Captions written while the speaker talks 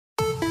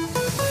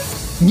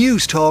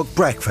News Talk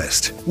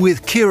Breakfast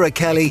with Ciara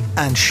Kelly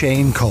and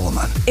Shane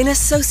Coleman. In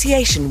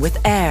association with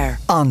AIR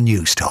on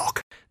News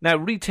Talk. Now,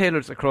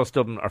 retailers across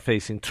Dublin are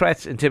facing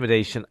threats,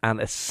 intimidation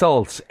and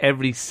assaults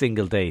every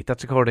single day.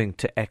 That's according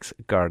to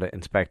ex-Garda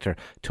Inspector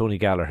Tony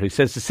Gallagher, who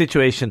says the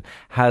situation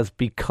has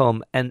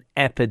become an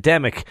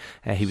epidemic.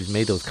 He was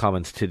made those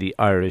comments to the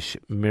Irish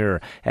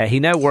Mirror.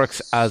 He now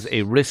works as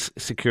a risk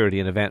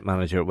security and event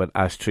manager with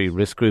Ash Tree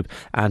Risk Group,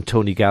 and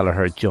Tony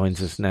Gallagher joins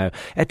us now.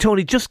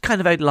 Tony, just kind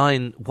of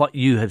outline what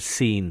you have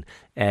seen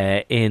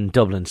in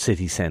Dublin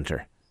city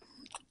centre.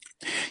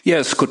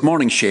 Yes, good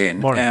morning,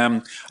 Shane.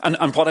 Morning.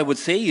 And what I would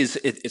say is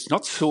it's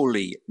not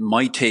solely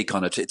my take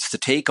on it, it's the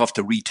take of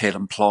the retail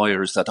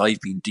employers that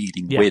I've been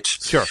dealing with.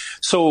 Sure.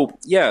 So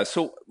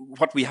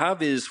what we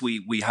have is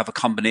we have a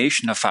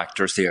combination of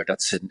factors there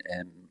that's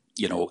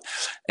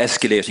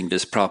escalating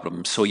this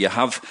problem. So you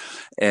have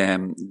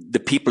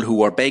the people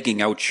who are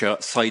begging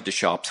outside the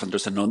shops, and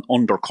there's an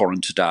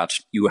undercurrent to that.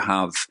 You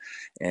have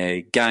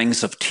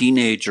gangs of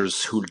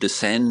teenagers who'll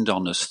descend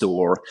on a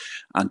store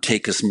and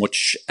take as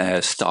much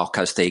stock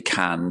as they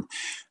can,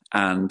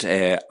 and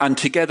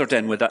together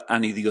then with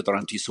any of the other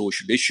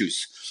antisocial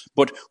issues.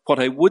 But what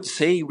I would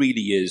say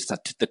really is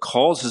that the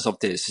causes of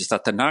this is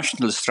that the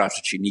national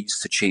strategy needs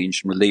to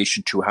change in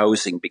relation to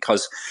housing,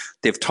 because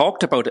they've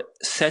talked about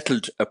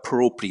settled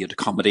appropriate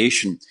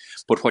accommodation,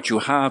 but what you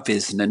have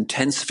is an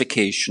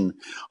intensification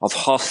of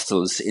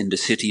hostels in the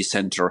city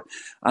centre,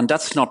 and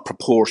that's not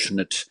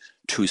proportionate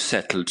to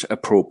settled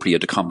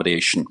appropriate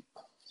accommodation.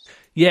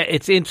 Yeah,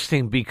 it's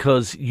interesting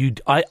because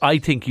I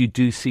think you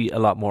do see a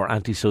lot more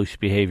antisocial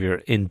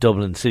behaviour in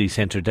Dublin city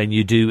centre than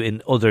you do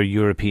in other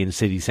European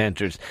city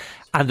centres.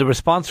 And the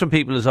response from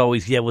people is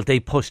always, they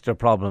push their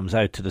problems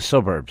out to the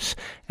suburbs.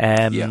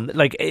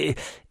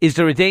 Is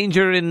there a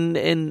danger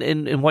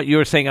in what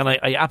you're saying? And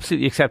I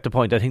absolutely accept the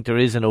point. I think there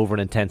is an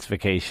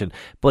over-intensification.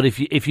 But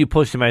if you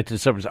push them out to the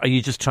suburbs, are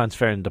you just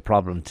transferring the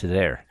problem to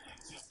there?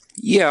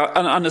 Yeah,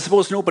 and I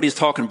suppose nobody's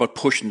talking about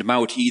pushing them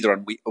out either,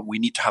 and we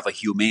need to have a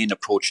humane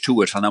approach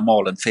to it, and I'm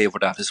all in favour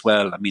of that as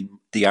well. I mean,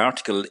 the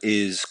article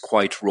is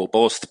quite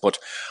robust, but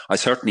I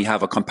certainly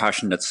have a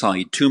compassionate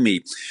side to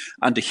me.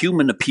 And the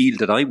human appeal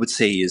that I would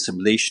say is in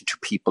relation to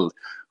people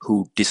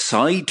who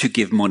decide to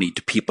give money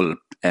to people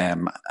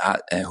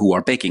who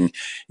are begging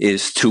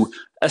is to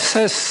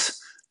assess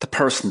the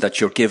person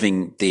that you're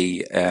giving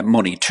the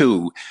money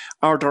to.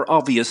 Are there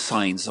obvious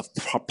signs of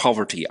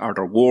poverty? Are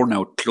there worn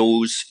out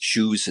clothes,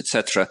 shoes,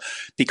 etc.?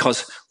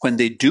 Because when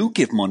they do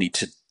give money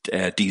to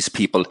these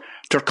people,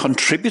 they're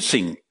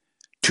contributing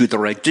to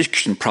their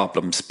addiction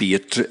problems, be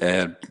it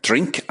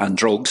drink and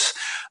drugs.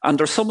 And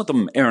there's some of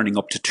them earning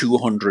up to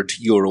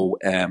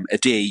 €200 a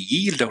day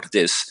yield out of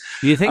this.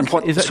 Do you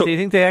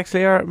think they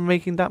actually are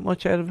making that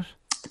much out of it?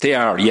 They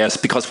are, yes,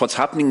 because what's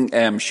happening,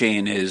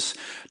 Shane, is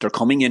they're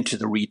coming into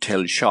the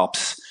retail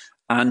shops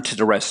and to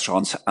the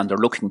restaurants, and they're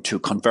looking to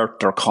convert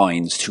their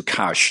coins to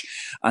cash.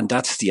 And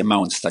that's the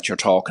amounts that you're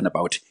talking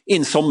about.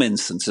 In some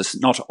instances,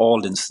 not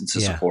all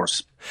instances, of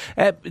course.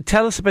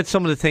 Tell us about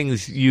some of the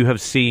things you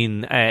have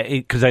seen,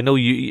 because I know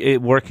you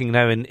working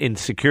now in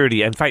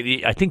security. In fact,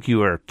 I think you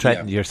were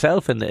threatened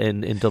yourself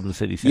in Dublin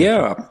City Centre.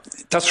 Yeah,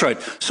 that's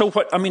right. So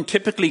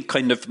typically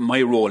kind of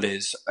my role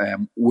is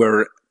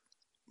we're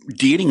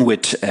dealing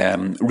with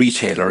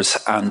retailers,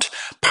 and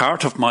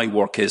part of my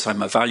work is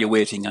I'm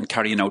evaluating and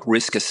carrying out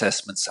risk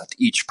assessments at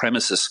each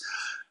premises.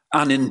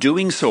 And in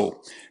doing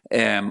so,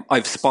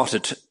 I've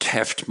spotted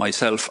theft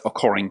myself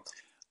occurring,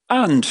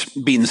 and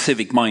being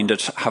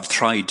civic-minded, have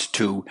tried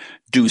to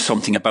do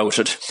something about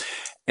it.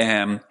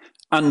 And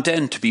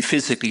then to be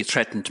physically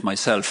threatened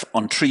myself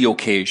on 3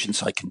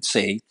 occasions, I can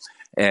say,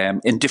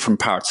 in different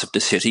parts of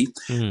the city.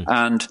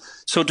 And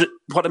so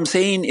what I'm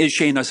saying is,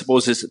 Shane, I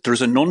suppose, is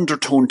there's an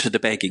undertone to the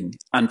begging,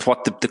 and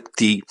what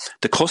the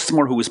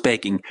customer who is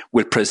begging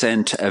will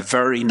present a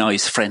very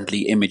nice,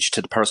 friendly image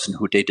to the person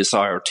who they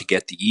desire to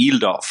get the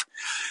yield of.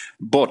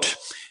 But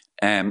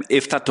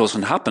if that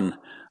doesn't happen,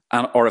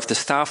 or if the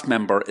staff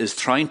member is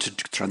trying to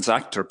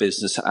transact their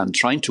business and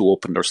trying to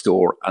open their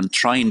store and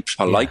trying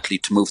politely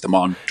to move them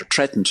on, they're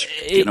threatened.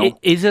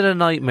 Is it a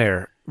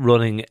nightmare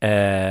running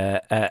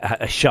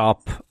a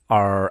shop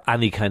or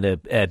any kind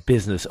of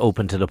business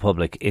open to the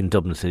public in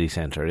Dublin city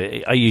centre?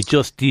 Do you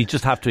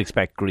just have to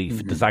expect grief?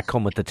 Mm-hmm. Does that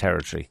come with the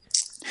territory?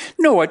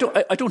 No, I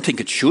don't think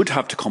it should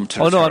have to come to the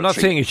territory. Oh no, I'm not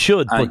saying it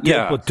should,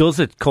 but does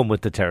it come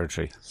with the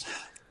territory?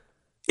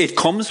 It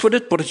comes with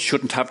it, but it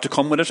shouldn't have to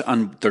come with it,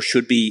 and there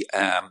should be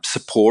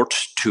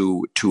support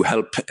to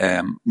help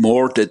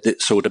more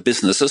the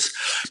businesses.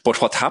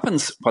 But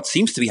what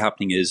seems to be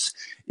happening is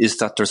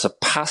that there's a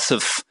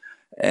passive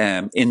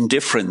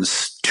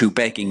indifference to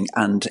begging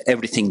and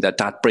everything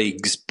that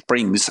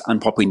brings.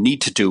 And what we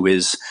need to do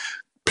is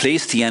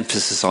place the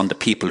emphasis on the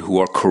people who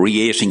are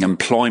creating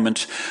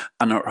employment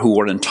and who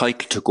are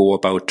entitled to go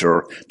about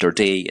their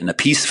day in a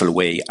peaceful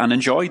way and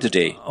enjoy the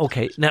day.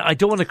 Okay, now I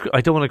don't want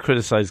to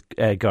criticise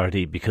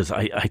Gardaí, because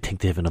I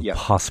think they have an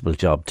impossible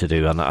job to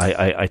do, and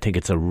I think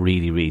it's a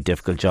really, really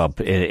difficult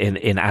job in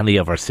any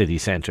of our city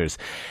centres.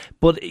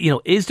 But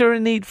is there a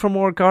need for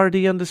more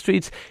Gardaí on the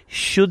streets?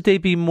 Should they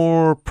be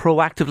more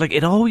proactive? Like,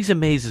 it always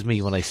amazes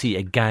me when I see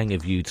a gang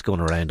of youths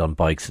going around on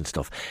bikes and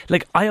stuff.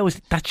 Like,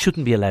 that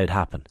shouldn't be allowed to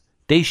happen.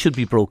 They should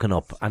be broken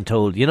up and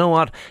told, you know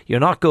what, you're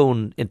not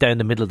going down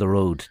the middle of the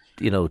road,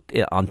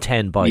 on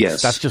 10 bikes.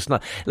 Yes. That's just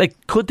not...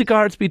 Like, could the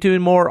guards be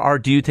doing more, or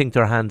do you think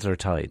their hands are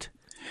tied?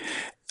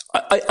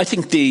 I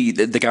think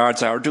the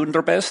guards are doing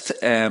their best.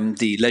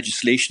 The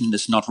legislation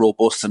is not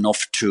robust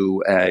enough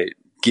to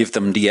give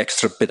them the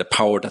extra bit of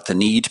power that they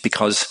need,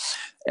 because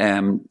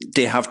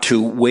they have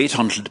to wait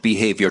until the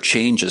behaviour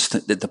changes.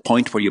 The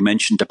point where you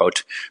mentioned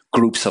about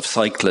groups of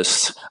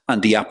cyclists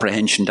and the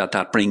apprehension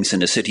that brings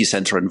in a city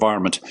centre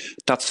environment,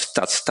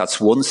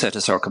 that's one set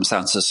of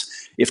circumstances.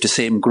 If the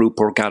same group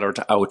were gathered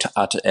out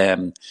at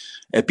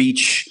a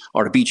beach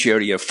or a beach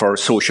area for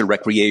social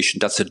recreation,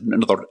 that's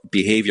another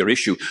behaviour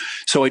issue.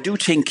 So I do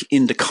think,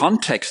 in the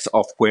context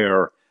of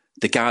where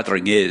the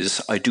gathering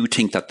is, I do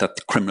think that the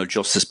Criminal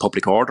Justice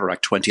Public Order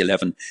Act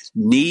 2011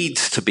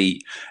 needs to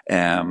be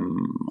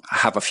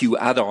have a few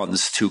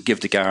add-ons to give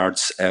the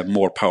guards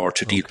more power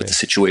to deal with the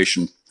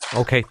situation.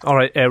 Okay, all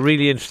right.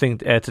 Really interesting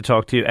to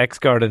talk to you.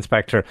 Ex-Garda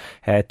Inspector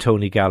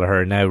Tony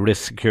Gallagher, now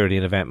Risk Security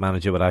and Event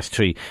Manager with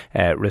Ash3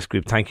 Risk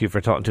Group. Thank you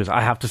for talking to us.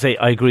 I have to say,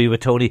 I agree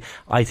with Tony.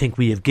 I think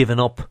we have given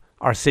up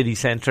our city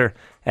centre.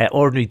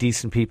 Ordinary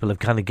decent people have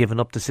kind of given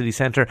up the city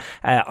centre.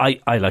 I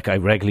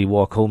regularly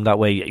walk home that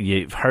way.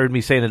 You've heard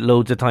me saying it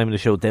loads of time in the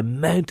show. The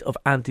amount of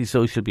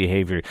antisocial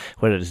behaviour,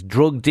 whether it's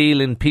drug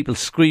dealing, people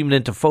screaming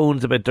into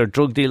phones about their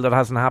drug deal that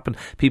hasn't happened,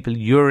 people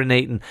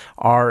urinating,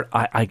 or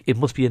it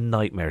must be a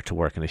nightmare to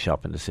work in a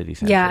shop in the city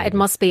centre. Yeah, it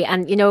must be.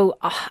 And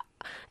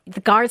the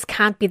guards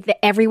can't be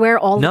everywhere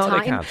all the time. No,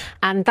 they can't.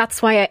 And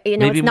that's why,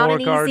 maybe it's not more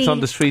an easy... guards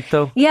on the street,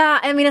 though? Yeah,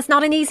 I mean, it's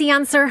not an easy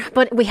answer,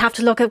 but we have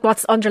to look at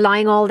what's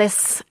underlying all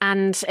this,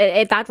 and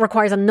that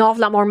requires an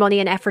awful lot more money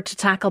and effort to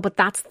tackle, but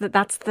that's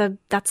the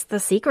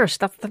secret.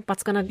 That's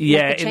what's going to make the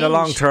change. In the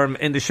long term.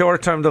 In the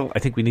short term, though, I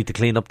think we need to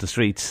clean up the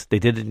streets. They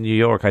did it in New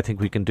York. I think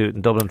we can do it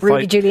in Dublin.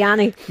 Rudy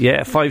Giuliani.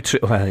 Yeah,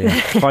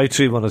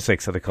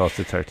 53106 at a cost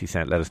of 30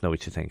 cents. Let us know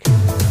what you think.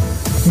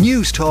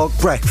 News Talk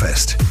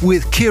Breakfast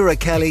with Ciara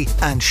Kelly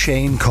and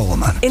Shane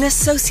Coleman. In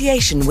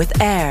association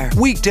with AIR.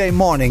 Weekday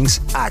mornings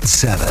at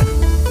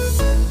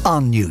 7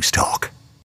 on News Talk.